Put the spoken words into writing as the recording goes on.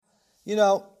You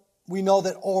know, we know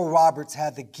that Oral Roberts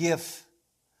had the gift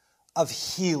of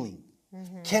healing.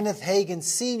 Kenneth Hagin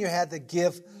Sr. had the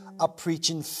gift of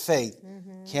preaching faith.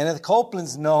 Kenneth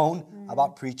Copeland's known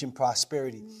about preaching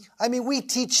prosperity. I mean, we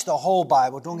teach the whole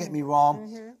Bible, don't get me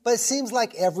wrong, but it seems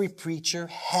like every preacher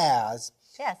has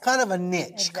kind of a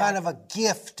niche, kind of a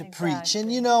gift to preach.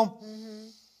 And, you know,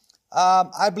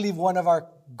 I believe one of our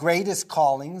greatest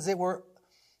callings,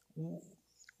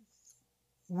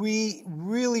 we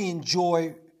really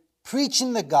enjoy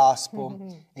preaching the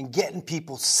gospel and getting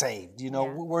people saved. You know,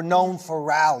 we're known for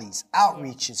rallies,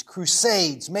 outreaches,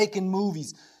 crusades, making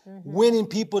movies, winning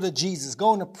people to Jesus,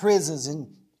 going to prisons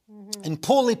and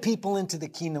pulling people into the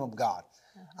kingdom of God.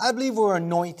 I believe we're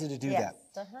anointed to do that.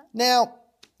 Now,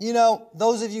 you know,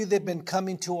 those of you that have been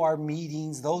coming to our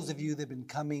meetings, those of you that have been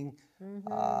coming,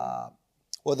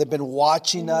 or they've been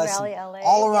watching us Rally LA,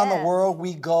 all around the world.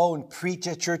 We go and preach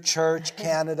at your church,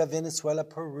 Canada, Venezuela,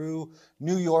 Peru,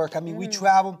 New York. I mean, we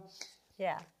travel.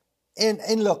 Yeah.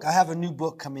 And look, I have a new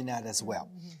book coming out as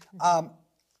well.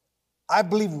 I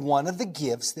believe one of the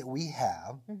gifts that we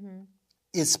have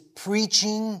is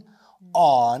preaching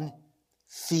on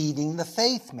feeding the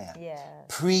faith man.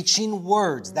 Preaching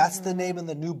words. That's the name of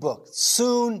the new book.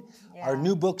 Soon, our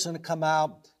new book's going to come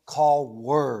out called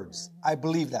Words. I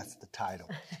believe that's the title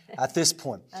at this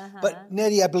point. But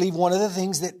Nettie, I believe one of the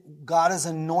things that God has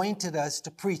anointed us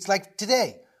to preach, like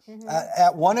today,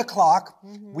 at 1 o'clock,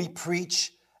 we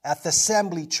preach at the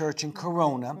Assembly Church in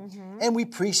Corona, and we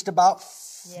preached about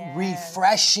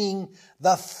refreshing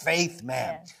the faith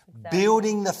man,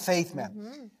 building the faith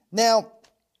man. Now,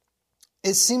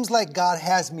 it seems like God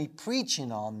has me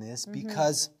preaching on this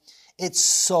because it's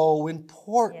so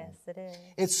important. Yes, it is.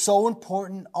 It's so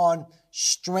important on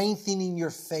strengthening your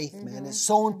faith, man. It's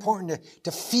so important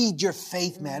to feed your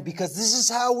faith, man, because this is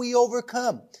how we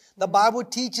overcome. The Bible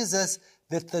teaches us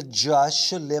that the just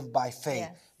shall live by faith.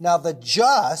 Now, the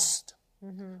just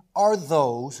are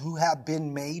those who have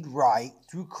been made right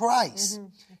through Christ.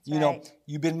 You know,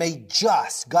 you've been made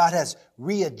just. God has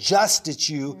readjusted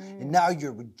you, and now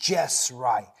you're just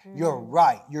right. You're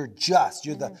right. You're just.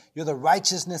 You're the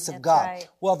righteousness of God. Right.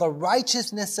 Well, the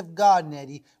righteousness of God,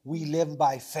 Nettie, we live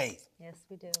by faith. Yes,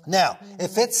 we do. Now,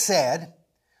 if it said,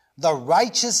 the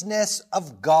righteousness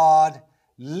of God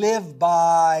live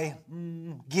by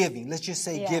giving. Let's just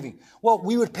say giving. Well,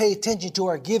 we would pay attention to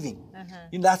our giving.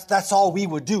 You know, that's all we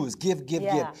would do is give.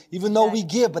 Even though we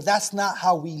give, but that's not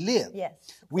how we live.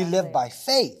 We live by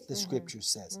faith, the scripture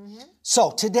says.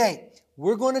 So today,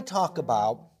 we're going to talk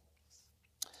about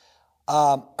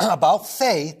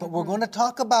faith, but we're going to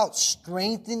talk about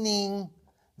strengthening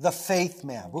the faith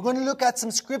man. We're going to look at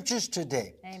some scriptures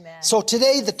today. Amen. So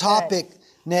today, the topic,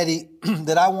 Nettie,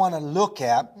 that I want to look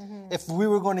at, if we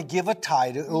were going to give a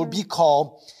title, it would be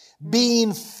called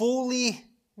Being Fully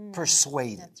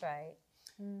Persuaded. That's right.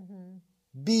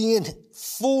 Being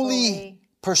fully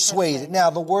persuaded. Now,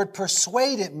 the word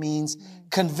persuaded means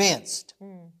convinced.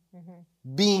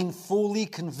 Being fully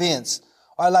convinced.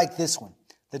 I like this one.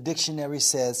 The dictionary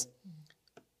says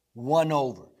won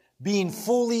over. Being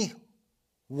fully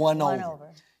won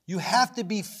over. You have to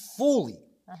be fully.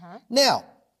 Now,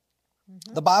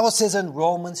 the Bible says in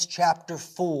Romans chapter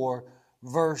 4,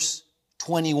 verse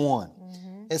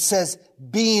 21, it says,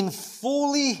 being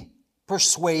fully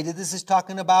persuaded. This is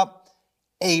talking about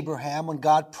Abraham when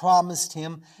God promised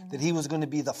him that he was going to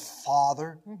be the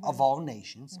father of all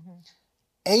nations.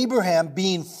 Abraham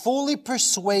being fully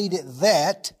persuaded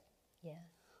that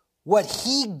what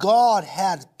God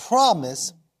had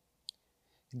promised,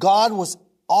 God was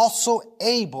also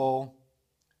able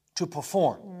to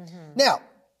perform. Now,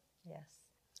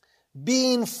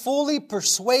 being fully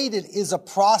persuaded is a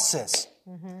process.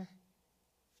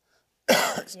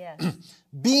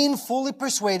 Being fully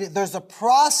persuaded, there's a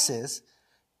process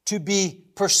to be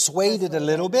persuaded a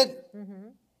little bit.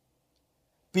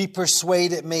 Be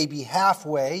persuaded maybe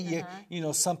halfway. You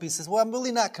know, some people says, well, I'm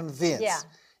really not convinced.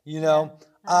 You know,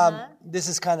 this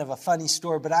is kind of a funny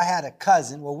story, but I had a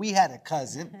cousin. Well, we had a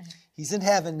cousin. He's in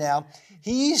heaven now.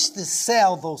 He used to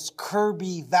sell those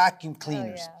Kirby vacuum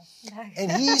cleaners.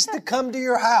 And he used to come to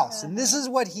your house. And this is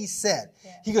what he said.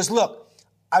 He goes, look,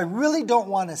 I really don't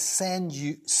want to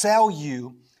sell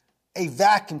you a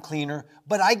vacuum cleaner,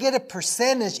 but I get a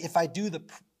percentage if I do the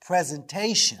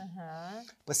presentation.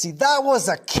 But see, that was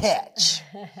a catch.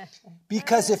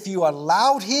 Because if you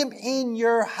allowed him in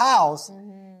your house,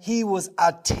 his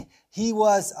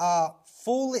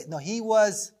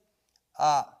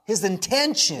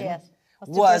intention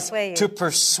was to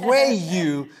persuade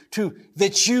you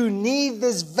that you need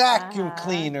this vacuum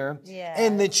cleaner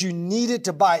and that you needed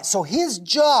to buy it. So his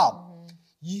job,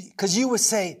 because you would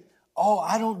say, oh,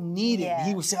 I don't need it. Yeah.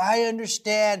 He would say, I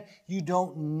understand you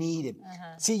don't need it.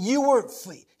 See, you were,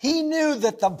 he knew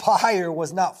that the buyer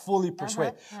was not fully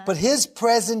persuaded, but his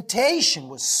presentation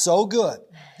was so good.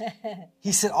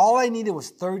 He said, all I needed was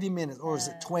 30 minutes, or was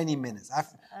it 20 minutes?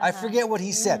 I forget what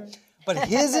he said. But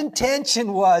his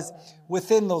intention was,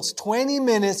 within those 20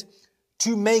 minutes,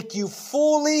 to make you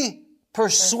fully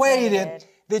persuaded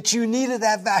that you needed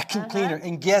that vacuum cleaner.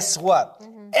 And guess what?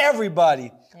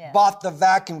 Everybody bought the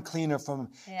vacuum cleaner from him.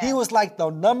 He was like the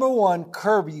 #1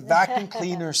 Kirby vacuum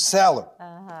cleaner seller.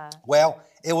 Well,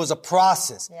 it was a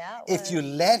process. If you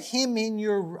let him in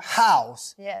your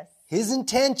house, his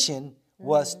intention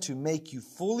was to make you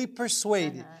fully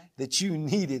persuaded that you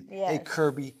needed a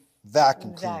Kirby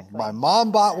vacuum cleaner. My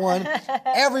mom bought one.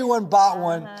 Everyone bought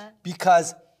one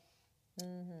because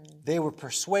they were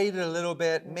persuaded a little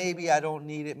bit. Maybe I don't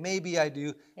need it. Maybe I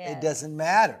do. It doesn't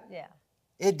matter.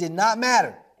 It did not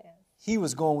matter. He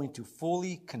was going to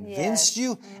fully convince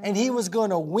you, and he was going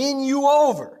to win you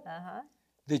over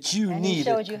that you needed. He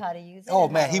showed you how to use it. Oh,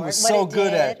 man, he was so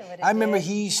good at it. I remember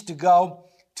he used to go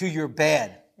to your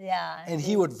bed, and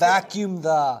he would vacuum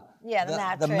the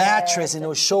mattress, and it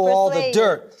would show all the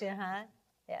dirt.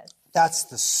 That's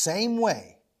the same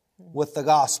way with the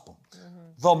gospel.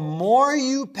 The more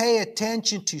you pay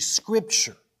attention to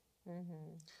Scripture,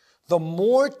 the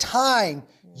more time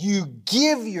you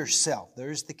give yourself,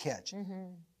 there's the catch,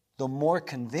 the more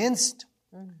convinced,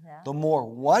 the more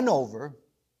won over,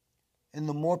 and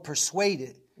the more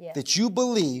persuaded that you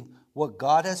believe what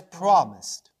God has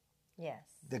promised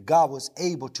that God was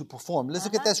able to perform. Let's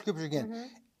look at that scripture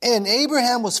again. And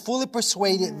Abraham was fully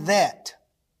persuaded that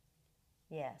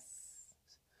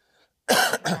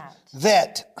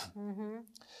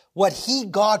what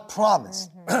God promised,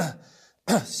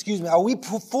 excuse me, are we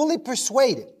fully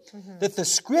persuaded that the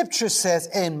scripture says,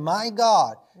 and my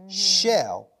God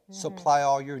shall supply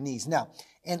all your needs. Now,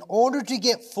 in order to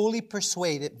get fully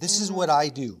persuaded, this is what I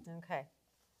do.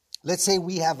 Let's say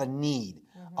we have a need,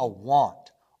 a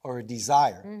want, or a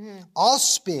desire. I'll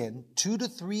spend 2 to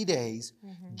 3 days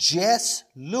just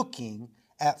looking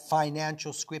at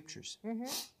financial scriptures.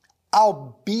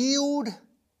 I'll build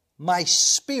my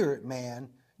spirit man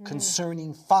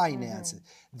concerning finances,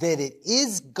 that it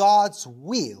is God's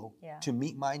will to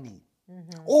meet my need,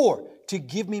 or to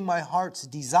give me my heart's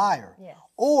desire,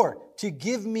 or to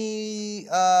give me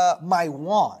my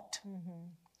want.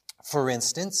 For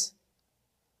instance,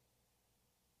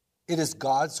 it is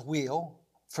God's will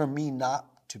for me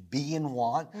not to be in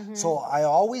want. So I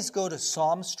always go to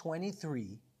Psalms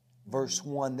 23, verse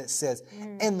 1, that says,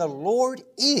 and the Lord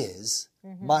is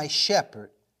my shepherd,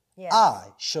 I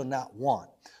shall not want.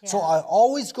 So I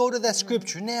always go to that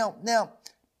scripture. Now,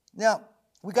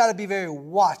 we got to be very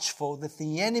watchful that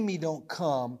the enemy don't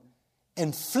come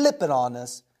and flip it on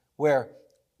us where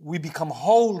we become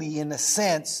holy in a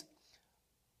sense.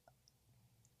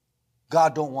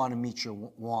 God don't want to meet your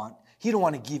want. He don't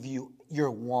want to give you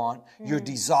your want, your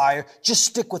desire. Just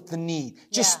stick with the need.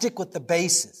 Just stick with the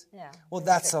basis. Well,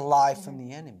 that's a lie from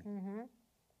the enemy.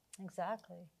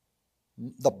 Exactly.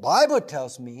 The Bible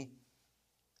tells me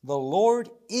the Lord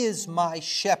is my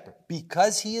shepherd.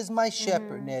 Because He is my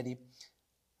shepherd, Nettie,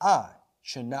 I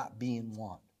shall not be in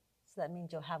want. So that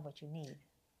means you'll have what you need.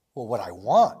 Well, what I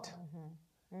want.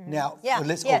 Now,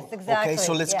 let's go. Exactly. Okay,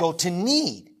 so let's go to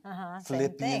need.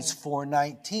 Philippians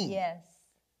 4:19.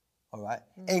 All right.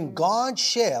 And God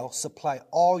shall supply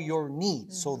all your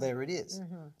needs. So there it is.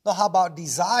 Now, how about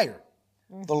desire?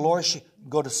 The Lord shall,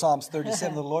 go to Psalms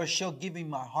 37, the Lord shall give me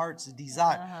my heart's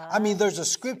desire. I mean, there's a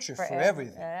scripture for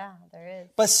everything. Yeah, there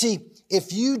is. But see,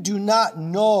 if you do not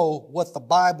know what the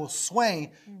Bible's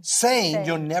saying,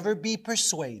 you'll never be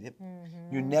persuaded,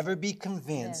 you'll never be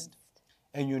convinced,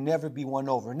 and you'll never be won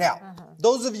over. Now,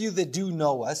 those of you that do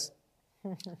know us,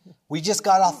 we just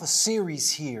got off a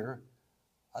series here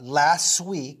last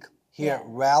week here at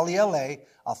Rally LA,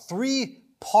 a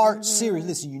 3-part series.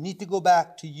 Listen, you need to go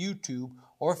back to YouTube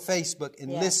or Facebook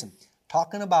and listen.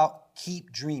 Talking about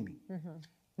keep dreaming.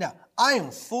 Now, I am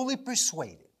fully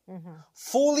persuaded,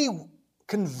 fully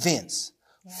convinced,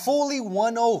 fully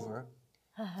won over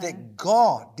that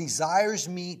God desires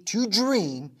me to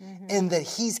dream and that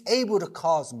He's able to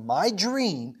cause my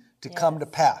dream to come to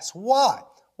pass. Why?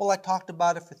 Well, I talked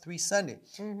about it for 3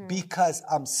 Sundays. Because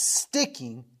I'm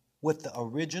sticking with the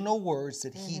original words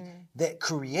that that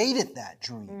created that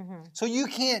dream. So you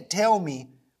can't tell me,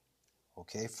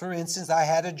 okay, for instance, I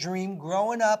had a dream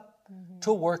growing up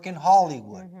to work in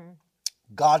Hollywood.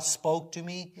 God spoke to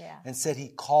me and said He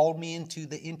called me into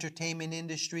the entertainment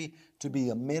industry to be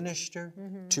a minister,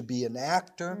 to be an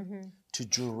actor, to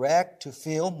direct, to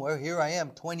film. Well, here I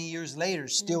am 20 years later,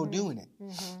 still doing it.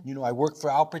 You know, I work for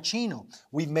Al Pacino.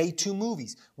 We've made 2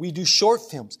 movies. We do short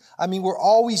films. I mean, we're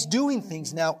always doing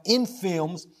things now in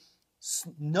films.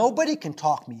 Nobody can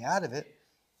talk me out of it.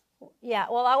 Yeah,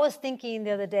 well, I was thinking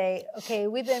the other day, okay,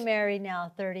 we've been married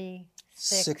now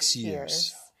 36 6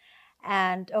 years.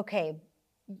 And okay,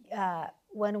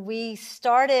 when we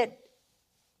started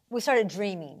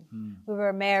dreaming. We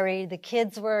were married, the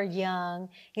kids were young.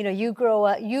 You know, you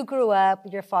grew up,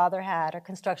 your father had a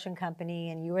construction company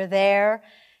and you were there.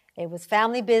 It was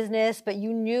family business, but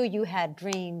you knew you had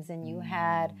dreams and you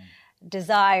had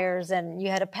desires and you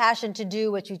had a passion to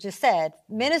do what you just said,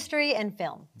 ministry and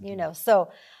film, you know. So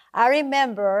I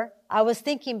remember I was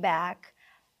thinking back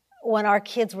when our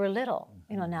kids were little.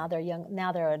 You know, now they're young,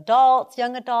 now they're adults,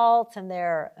 young adults, and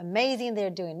they're amazing. They're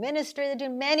doing ministry, they're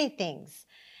doing many things.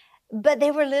 But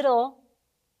they were little.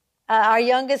 Our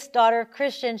youngest daughter,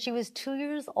 Christian, she was 2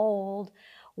 years old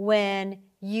when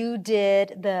you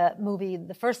did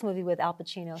the first movie with Al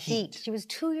Pacino, Heat. She was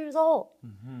 2 years old.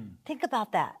 Think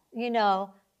about that. You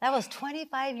know, that was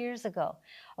 25 years ago.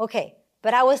 Okay,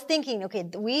 but I was thinking, okay,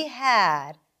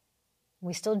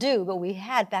 we still do, but we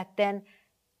had back then,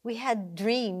 we had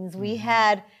dreams, we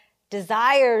had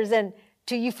desires, and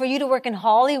for you to work in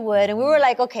Hollywood, and we were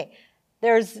like, okay,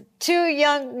 there's 2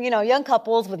 young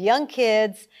couples with young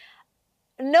kids.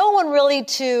 No one really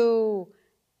to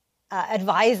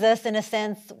advise us, in a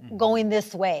sense, going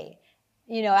this way.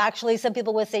 You know, actually, some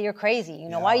people would say you're crazy. You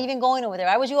know, why are you even going over there?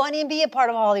 Why would you want to even be a part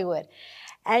of Hollywood?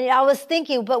 And I was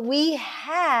thinking, but we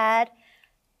had,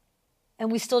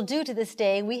 and we still do to this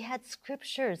day, we had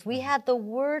scriptures. We had the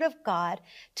Word of God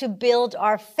to build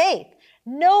our faith.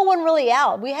 No one really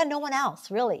out. We had no one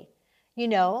else, really, you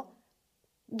know.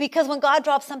 Because when God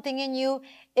drops something in you,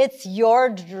 it's your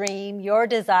dream, your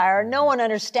desire. No one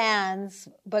understands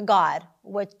but God,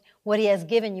 what He has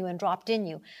given you and dropped in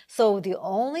you. So the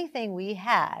only thing we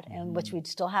had, and which we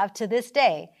still have to this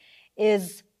day,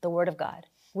 is the Word of God.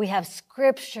 We have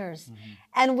scriptures,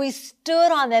 and we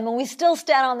stood on them, and we still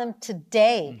stand on them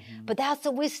today. But that's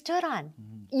what we stood on,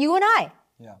 you and I.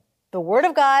 Yeah. The Word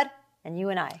of God and you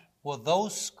and I. Well,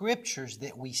 those scriptures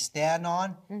that we stand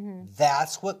on,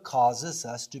 that's what causes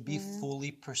us to be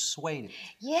fully persuaded.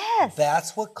 Yes.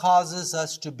 That's what causes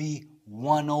us to be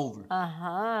won over.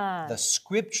 Uh-huh. The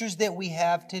scriptures that we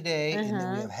have today and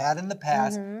that we have had in the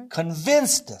past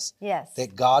convinced us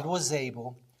that God was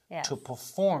able to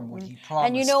perform what He promised.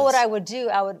 And you know what I would do?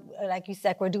 I would, like you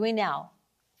said, we're doing now,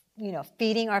 you know,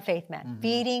 feeding our faith, man.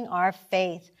 Feeding our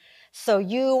faith. So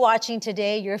you watching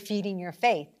today, you're feeding your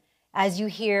faith. As you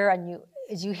hear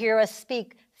us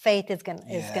speak, faith is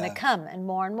gonna come and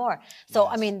more. So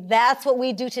I mean, that's what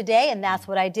we do today, and that's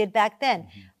what I did back then.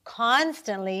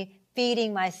 Constantly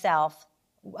feeding myself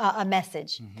a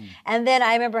message. And then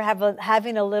I remember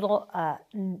having a little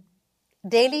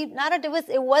daily,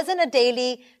 it wasn't a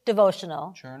daily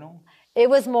devotional. Journal? It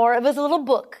was a little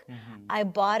book. I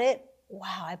bought it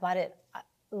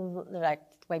like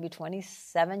maybe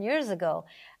 27 years ago.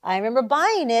 I remember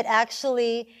buying it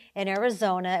actually in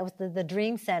Arizona. It was the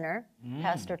Dream Center,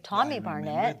 Pastor Tommy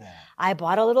Barnett. I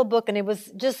bought a little book, and it was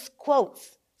just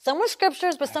quotes. Some were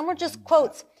scriptures, but some were just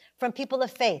quotes from people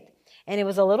of faith. And it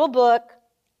was a little book,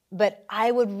 but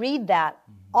I would read that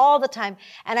all the time.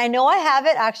 And I know I have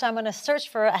it. Actually, I'm going to search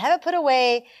for it. I have it put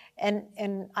away,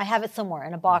 and I have it somewhere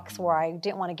in a box where I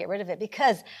didn't want to get rid of it,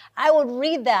 because I would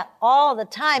read that all the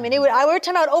time. And every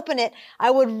time I would open it, I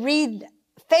would read,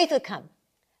 faith would come.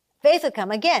 Faith would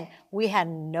come. Again, we had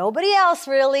nobody else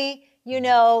really, you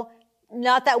know,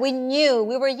 not that we knew.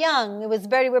 We were young. We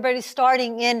were barely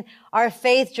starting in our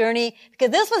faith journey,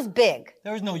 because this was big.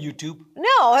 There was no YouTube.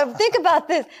 No, think about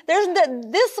this.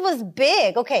 This was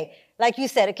big. Okay, like you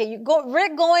said, okay,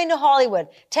 Rick going to Hollywood,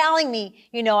 telling me,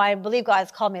 you know, I believe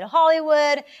God's called me to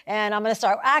Hollywood, and I'm going to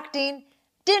start acting.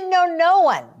 Didn't know no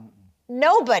one.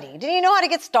 Nobody. Didn't even know how to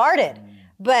get started.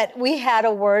 But we had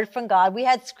a word from God. We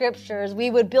had scriptures. We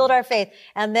would build our faith.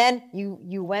 And then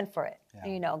you went for it.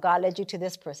 Yeah. You know, God led you to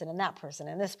this person and that person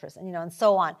and this person, you know, and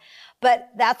so on. But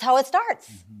that's how it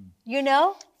starts, you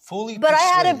know? Fully but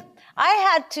persuaded. I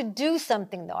had to do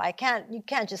something, though. You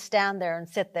can't just stand there and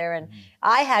sit there. And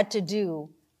I had to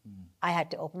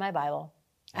open my Bible.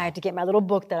 I had to get my little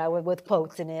book with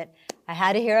quotes in it. I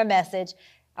had to hear a message,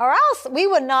 or else we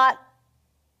would not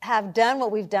have done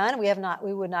what we've done.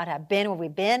 We would not have been where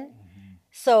we've been.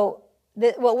 So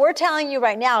what we're telling you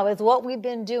right now is what we've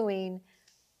been doing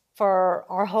for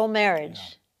our whole marriage.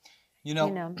 You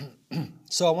know.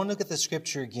 So I want to look at the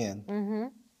scripture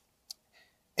again.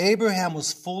 Abraham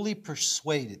was fully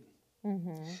persuaded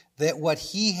that what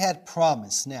he had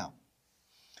promised. Now,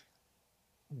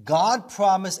 God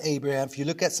promised Abraham, if you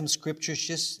look at some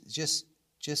scriptures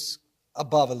just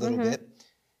above a little bit,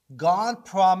 God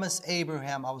promised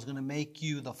Abraham, I was going to make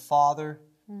you the father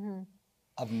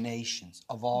of nations,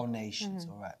 of all nations.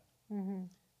 All right.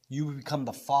 You will become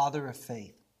the father of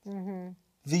faith.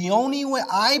 The only way,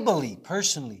 I believe,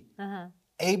 personally,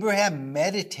 Abraham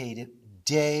meditated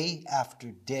day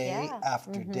after day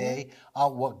after day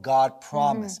on what God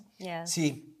promised.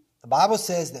 See, the Bible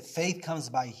says that faith comes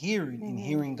by hearing and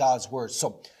hearing God's word.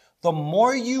 So the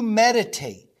more you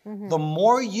meditate, the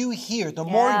more you hear, the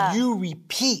more you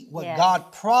repeat what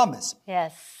God promised,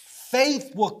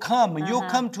 faith will come, and you'll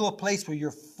come to a place where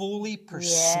you're fully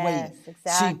persuaded. Yes,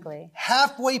 exactly. See,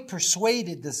 halfway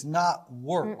persuaded does not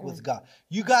work with God.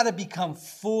 You got to become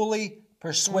fully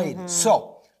persuaded.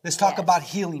 So let's talk about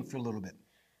healing for a little bit.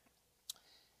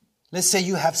 Let's say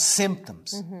you have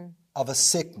symptoms of a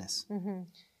sickness.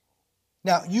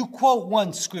 Now, you quote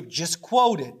one script, just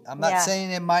quote it. I'm not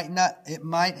saying it might not, it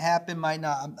might happen, might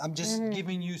not. I'm just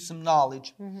giving you some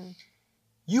knowledge.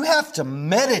 You have to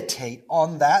meditate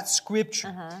on that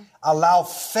scripture. Allow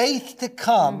faith to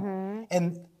come,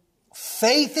 and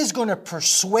faith is going to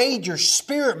persuade your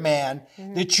spirit man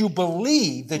that you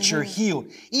believe that you're healed.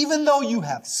 Even though you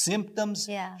have symptoms,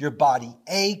 your body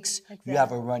aches, you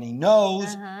have a runny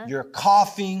nose, you're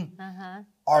coughing,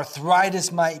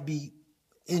 arthritis might be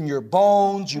in your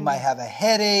bones, you might have a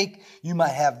headache, you might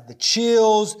have the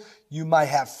chills, you might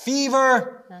have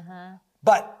fever.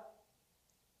 But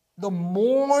the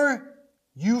more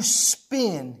you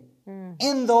spend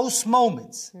in those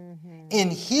moments in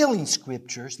healing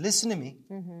scriptures, listen to me,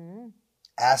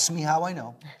 ask me how I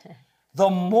know, the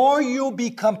more you'll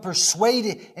become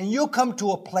persuaded, and you'll come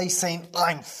to a place saying,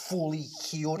 I'm fully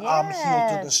healed. I'm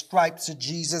healed to the stripes of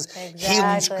Jesus.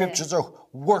 Healing scriptures are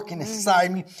working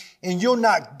inside me. And you'll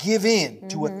not give in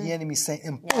to what the enemy's saying.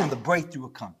 And boom, the breakthrough will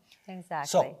come. Exactly.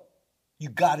 So you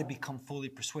got to become fully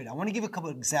persuaded. I want to give a couple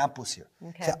of examples here.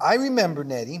 So I remember,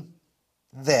 Nettie,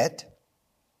 that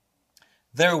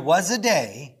there was a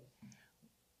day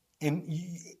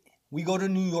we go to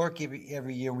New York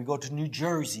every year. We go to New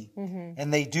Jersey,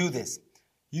 and they do this.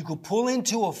 You could pull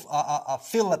into a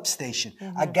fill-up station,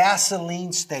 a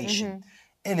gasoline station.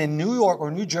 And in New York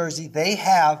or New Jersey,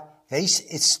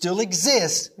 it still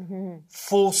exists,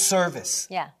 full service.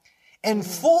 And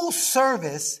full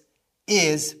service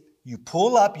is you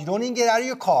pull up, you don't even get out of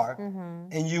your car,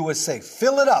 and you would say,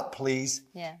 fill it up, please.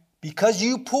 Because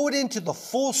you pulled into the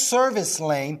full service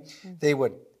lane, they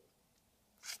would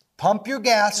pump your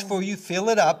gas for you, fill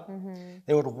it up.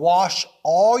 They would wash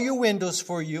all your windows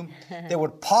for you. They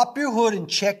would pop your hood and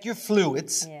check your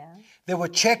fluids. They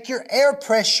would check your air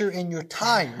pressure in your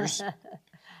tires.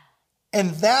 And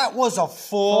that was a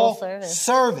full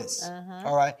service.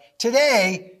 All right.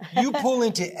 Today, you pull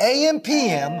into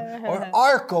AM/PM or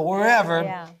ARCO,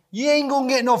 wherever, you ain't going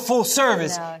to get no full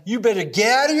service. You better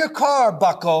get out of your car,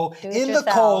 bucko, in the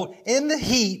cold, in the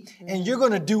heat, and you're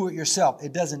going to do it yourself.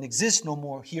 It doesn't exist no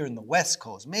more here in the West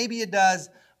Coast. Maybe it does,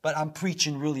 but I'm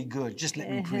preaching really good. Just let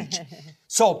me preach.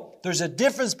 So there's a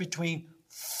difference between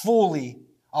full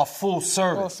service. Full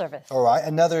service. All right.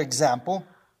 Another example.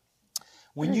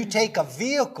 When you take a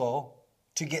vehicle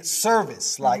to get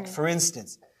service, like for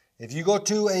instance, if you go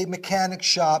to a mechanic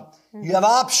shop, you have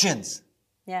options.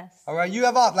 All right. You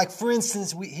have like for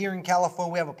instance, here in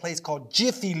California, we have a place called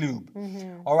Jiffy Lube.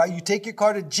 All right. You take your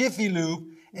car to Jiffy Lube,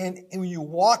 and when you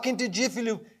walk into Jiffy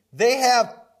Lube, they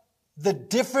have the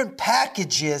different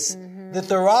packages that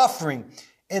they're offering.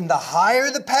 And the higher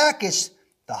the package,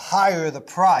 the higher the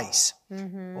price.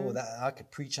 Oh, I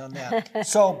could preach on that.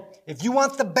 So if you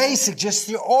want the basic, just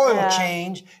your oil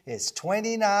change, it's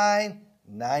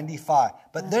 $29.95.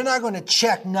 But they're not going to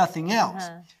check nothing else.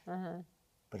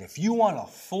 But if you want a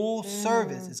full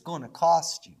service, it's going to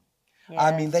cost you.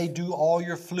 I mean, they do all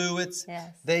your fluids.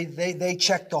 They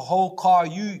check the whole car.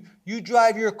 You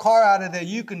drive your car out of there.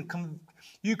 You can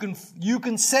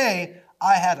say,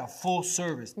 I had a full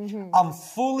service. I'm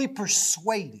fully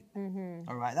persuaded.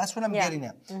 All right. That's what I'm getting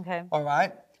at. All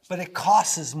right. But it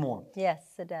costs more. Yes,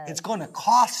 it does. It's going to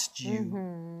cost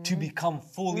you to become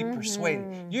fully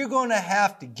persuaded. You're going to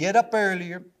have to get up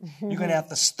earlier. You're going to have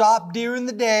to stop during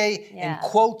the day and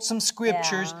quote some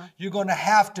scriptures. You're going to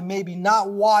have to maybe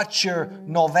not watch your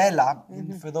novela.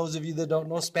 And for those of you that don't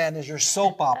know Spanish, your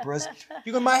soap operas.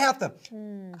 You're going to have to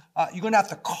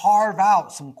carve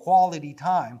out some quality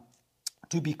time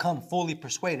to become fully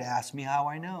persuaded. Ask me how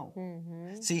I know.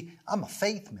 See, I'm a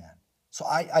faith man. So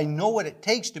I know what it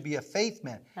takes to be a faith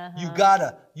man. You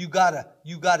gotta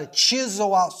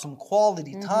chisel out some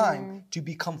quality time to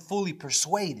become fully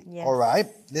persuaded. All right.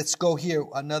 Let's go here.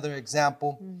 Another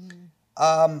example.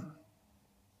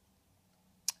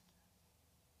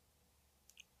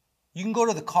 You can go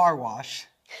to the car wash.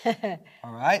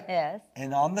 All right? Yes.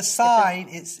 And on the side,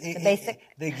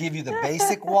 they give you the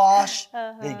basic wash.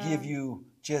 They give you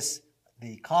just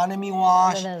the economy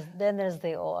wash. Then there's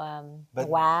the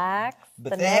wax.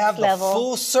 But they have the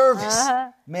full service.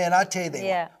 Man, I tell you,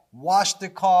 they wash the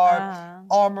car,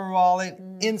 armor all it,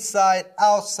 inside,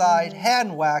 outside,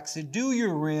 hand wax it, do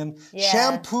your rim,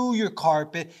 shampoo your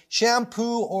carpet,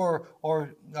 shampoo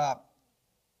or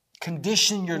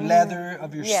condition your leather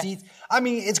of your seats. I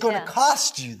mean, it's going to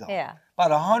cost you, though,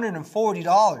 about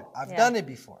 $140. I've done it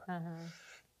before.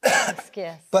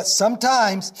 But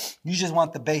sometimes you just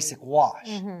want the basic wash.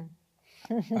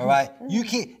 All right? You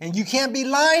can't be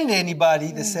lying to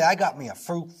anybody to say, I got me a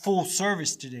full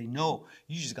service today. No,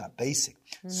 you just got basic.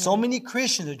 So many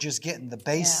Christians are just getting the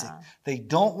basic. They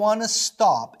don't want to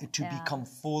stop to become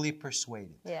fully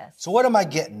persuaded. So what am I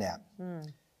getting at?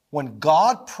 When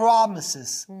God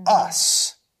promises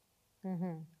us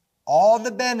all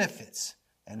the benefits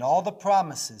and all the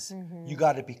promises, you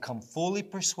got to become fully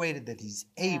persuaded that He's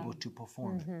able to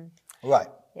perform it. Right.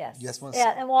 Yes. Yes.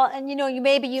 And you know, you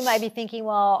might be thinking,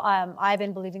 well, I've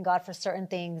been believing God for certain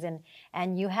things,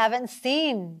 and you haven't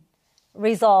seen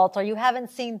results, or you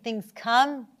haven't seen things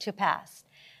come to pass.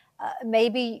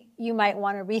 Maybe you might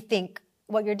want to rethink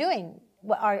what you're doing.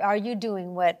 Are you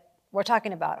doing what we're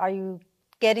talking about? Are you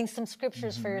getting some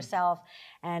scriptures for yourself,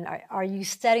 and are you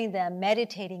studying them,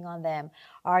 meditating on them?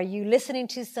 Are you listening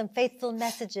to some faithful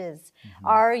messages?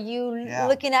 Are you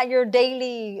looking at your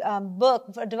daily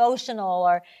book, devotional,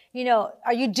 or, you know,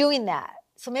 are you doing that?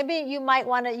 So maybe you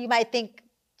might think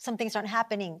some things aren't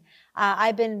happening.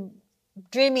 I've been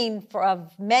dreaming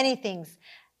of many things,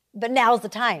 but now's the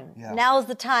time. Now's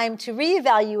the time to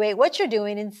reevaluate what you're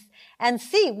doing and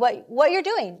see what you're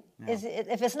doing.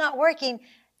 If it's not working,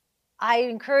 I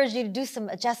encourage you to do some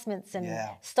adjustments and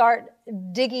start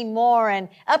digging more and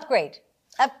upgrade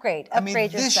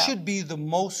yourself. This should be the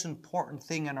most important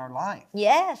thing in our life.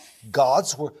 Yes.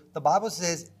 God's word. The Bible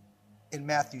says in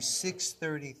Matthew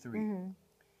 6:33,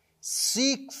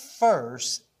 seek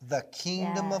first the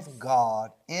kingdom of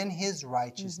God and His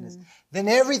righteousness, then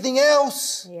everything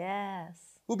else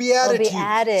will be added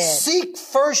to you. Seek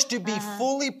first to be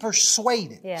fully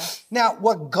persuaded. Now,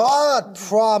 what God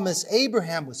promised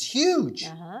Abraham was huge.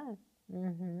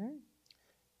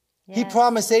 He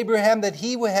promised Abraham that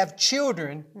he would have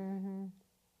children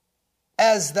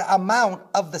as the amount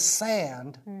of the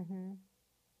sand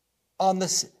on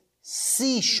the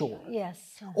seashore.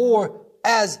 Or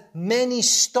as many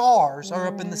stars are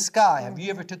up in the sky. Have you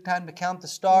ever took time to count the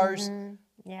stars?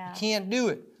 You can't do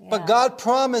it. But God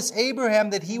promised Abraham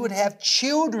that he would have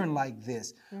children like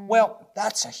this. Well,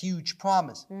 that's a huge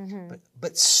promise.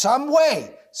 But some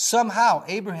way, somehow,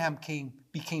 Abraham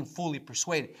became fully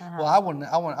persuaded. Well, I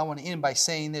want to end by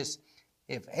saying this.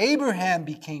 If Abraham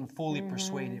became fully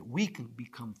persuaded, we can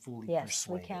become fully persuaded. Yes,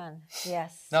 we can.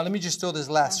 Now, let me just throw this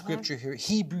last scripture here.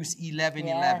 Hebrews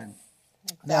 11:11.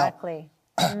 Exactly.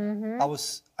 Now,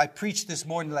 I preached this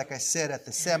morning, like I said, at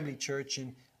the Assembly Church,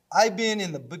 and I've been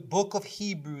in the book of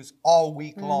Hebrews all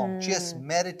week long, just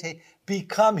meditate,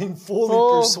 becoming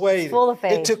fully persuaded. Full of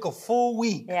faith. It took a full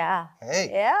week. Hey,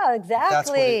 exactly. That's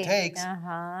what it takes.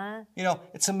 You know,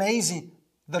 it's amazing.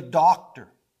 The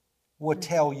doctor would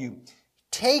tell you,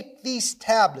 take these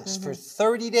tablets for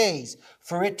 30 days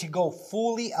for it to go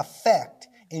fully effect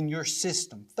in your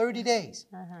system. 30 days.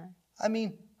 I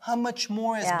mean, how much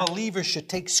more as believers should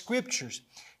take scriptures?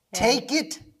 Take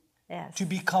it to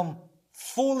become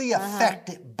fully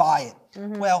affected by it.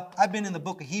 Well, I've been in the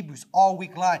book of Hebrews all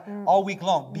week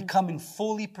long, becoming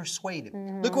fully persuaded.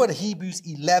 Look what Hebrews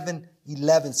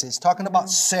 11:11 says, talking about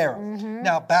Sarah.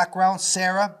 Now, background,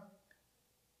 Sarah,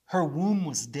 her womb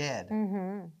was dead.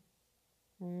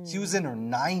 She was in her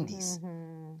 90s.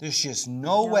 There's just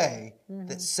no way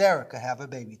that Sarah could have a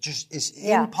baby. It's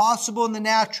impossible in the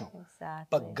natural.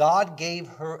 But God gave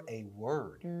her a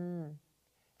word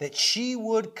that she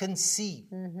would conceive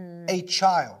a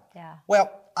child. Well,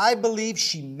 I believe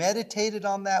she meditated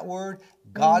on that word.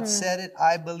 God said it.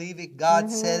 I believe it.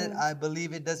 God said it. I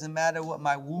believe it. Doesn't matter what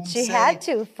my womb said. She had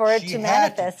to for it to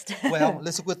manifest. Well,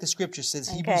 listen what the scripture says.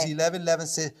 Hebrews 11:11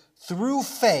 says, through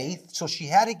faith, so she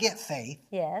had to get faith.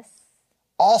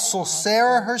 Also,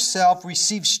 Sarah herself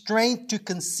received strength to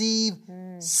conceive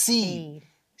seed.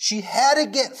 She had to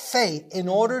get faith in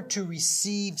order to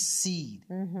receive seed.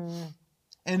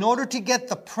 In order to get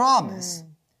the promise,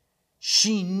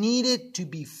 she needed to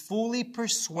be fully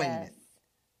persuaded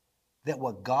that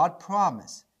what God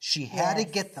promised, she had to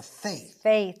get the faith.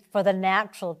 Faith for the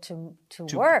natural to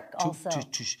work also.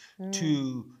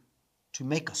 to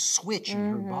make a switch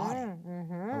in her body.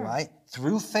 All right.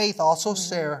 Through faith, also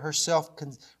Sarah herself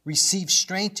received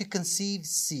strength to conceive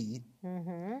seed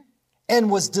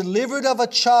and was delivered of a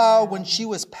child when she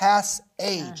was past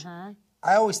age.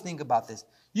 I always think about this.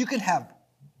 You can have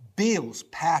bills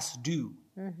past due.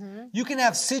 You can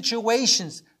have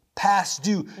situations past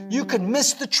due. You can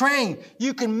miss the train.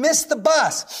 You can miss the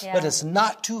bus. But it's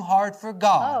not too hard for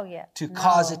God to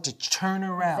cause it to turn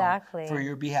around for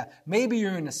your behalf. Maybe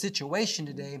you're in a situation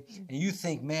today and you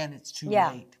think, man, it's too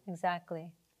late.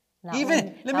 Exactly. Let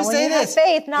me say this.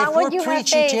 Faith, not if we're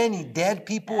preaching to any dead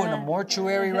people in a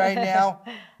mortuary right now,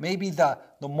 maybe the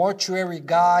mortuary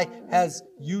guy has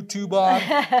YouTube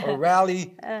on or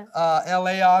Rally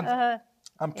LA on.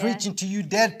 I'm preaching to you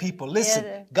dead people.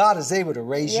 Listen, God is able to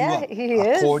raise you up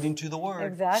according to the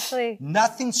word. Exactly.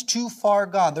 Nothing's too far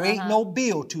gone. There ain't no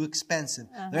bill too expensive.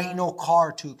 There ain't no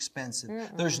car too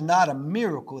expensive. There's not a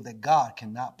miracle that God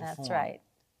cannot perform. That's right.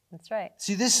 That's right.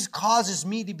 See, this causes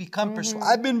me to become persuaded.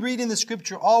 I've been reading the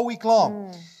scripture all week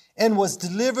long. And was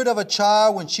delivered of a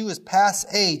child when she was past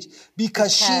age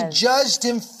because she judged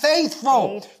him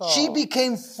faithful. She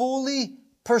became fully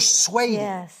persuaded.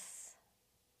 Yes.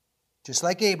 Just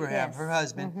like Abraham, her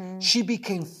husband, she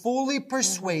became fully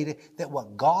persuaded that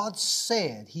what God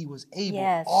said, he was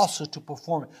able also to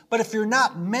perform it. But if you're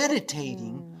not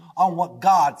meditating on what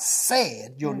God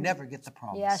said, you'll never get the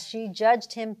promise. Yeah, she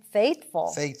judged him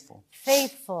faithful. Faithful.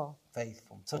 Faithful.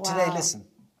 Faithful. So today, listen,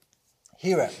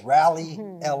 here at Rally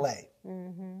LA,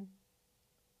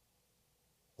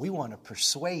 we want to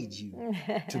persuade you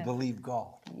to believe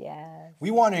God. Yes.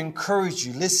 We want to encourage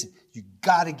you. Listen, you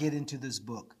got to get into this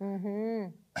book.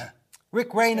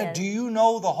 Rick Rayner, do you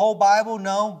know the whole Bible?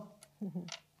 No.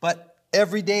 But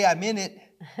every day I'm in it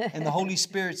and the Holy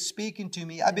Spirit's speaking to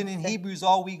me. I've been in Hebrews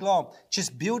all week long,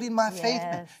 just building my faith.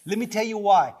 Man. Let me tell you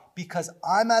why. Because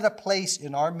I'm at a place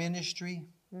in our ministry,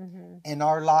 in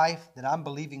our life, that I'm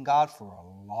believing God for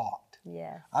a lot.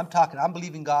 Yes. I'm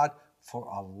believing God for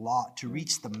a lot, to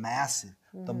reach the massive,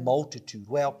 the multitude.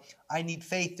 Well, I need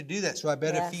faith to do that, so I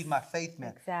better feed my faith,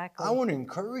 man. Exactly. I want to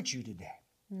encourage you today.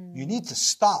 You need to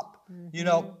stop. You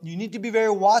know, you need to be very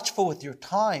watchful with your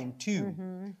time,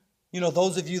 too. You know,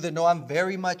 those of you that know I'm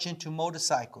very much into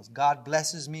motorcycles. God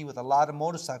blesses me with a lot of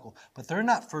motorcycles, but they're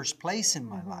not first place in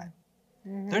my life.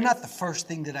 They're not the first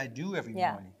thing that I do every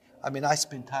morning. I mean, I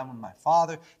spend time with my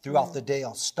Father. Throughout the day,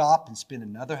 I'll stop and spend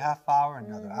another half hour,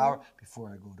 another hour before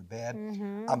I go to bed.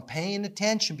 I'm paying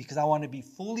attention because I want to be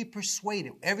fully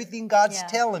persuaded. Everything God's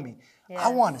telling me, I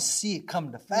want to see it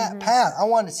come to pass. I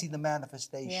want to see the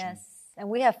manifestation. Yes, and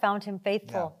we have found him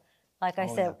faithful. Like I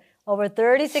said, over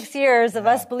 36 years of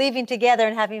us believing together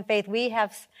and having faith, we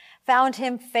have found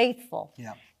him faithful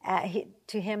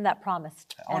to him that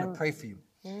promised. I want to pray for you.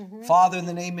 Father, in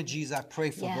the name of Jesus, I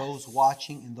pray for those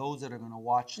watching and those that are going to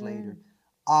watch later.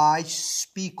 I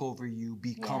speak over you,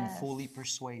 become fully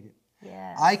persuaded.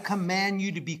 I command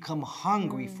you to become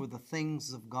hungry for the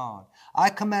things of God. I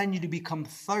command you to become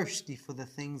thirsty for the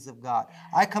things of God.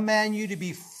 I command you to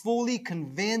be fully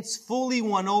convinced, fully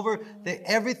won over that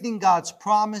everything God's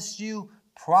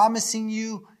promising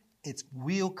you, it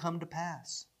will come to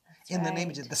pass. In the name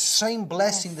of Jesus, the same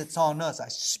blessing that's on us, I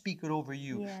speak it over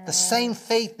you. The same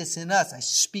faith that's in us, I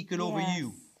speak it over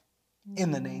you.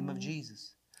 In the name of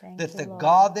Jesus. That the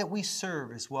God that we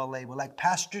serve is well able. Like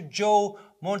Pastor Joe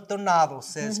Montonado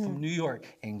says from New York,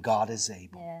 and God is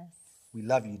able. We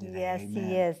love you today. Yes, Amen.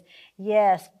 He is.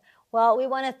 Yes. Well, we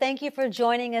want to thank you for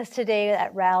joining us today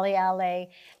at Rally LA.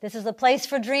 This is a place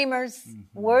for dreamers.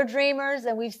 We're dreamers,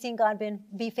 and we've seen God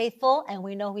be faithful, and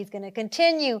we know He's going to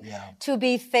continue to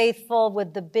be faithful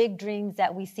with the big dreams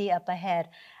that we see up ahead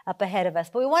of us.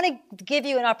 But we want to give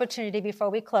you an opportunity before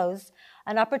we close,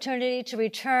 an opportunity to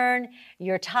return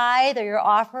your tithe or your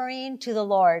offering to the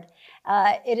Lord.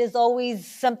 It is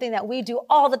always something that we do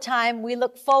all the time. We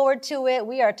look forward to it.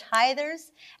 We are tithers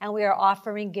and we are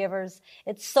offering givers.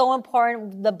 It's so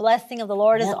important. The blessing of the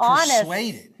Lord is on us.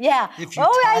 Persuaded. Yeah.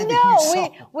 I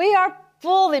know. We are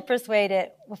fully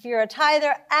persuaded. If you're a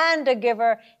tither and a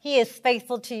giver, He is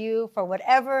faithful to you for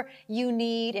whatever you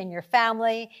need in your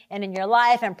family and in your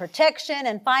life and protection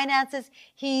and finances.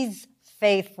 He's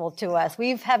faithful to us.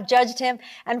 We have judged Him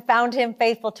and found Him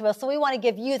faithful to us. So we want to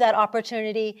give you that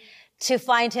opportunity to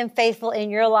find Him faithful in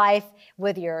your life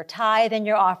with your tithe and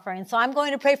your offering. So I'm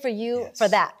going to pray for you for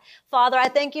that. Father, I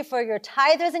thank you for your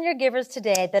tithers and your givers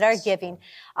today that are giving.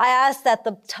 I ask that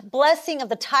the blessing of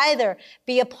the tither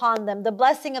be upon them, the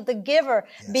blessing of the giver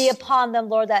be upon them,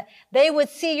 Lord, that they would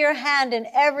see your hand in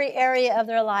every area of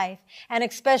their life, and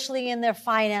especially in their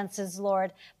finances,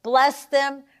 Lord. Bless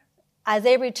them. as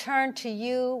they return to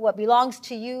you, what belongs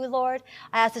to you, Lord,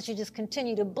 I ask that you just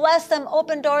continue to bless them,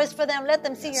 open doors for them, let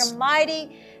them see your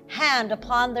mighty hand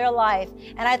upon their life.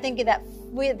 And I think that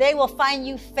they will find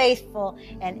you faithful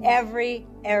in every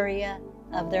area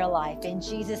of their life, in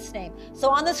Jesus' name. So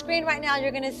on the screen right now,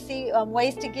 you're going to see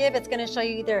ways to give. It's going to show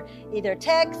you either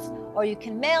text, or you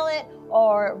can mail it,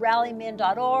 or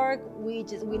rallymen.org. We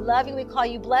love you. We call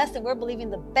you blessed, and we're believing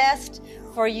the best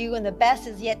for you, and the best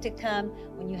is yet to come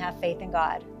when you have faith in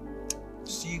God.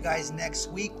 See you guys next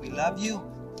week. We love you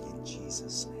in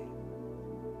Jesus' name.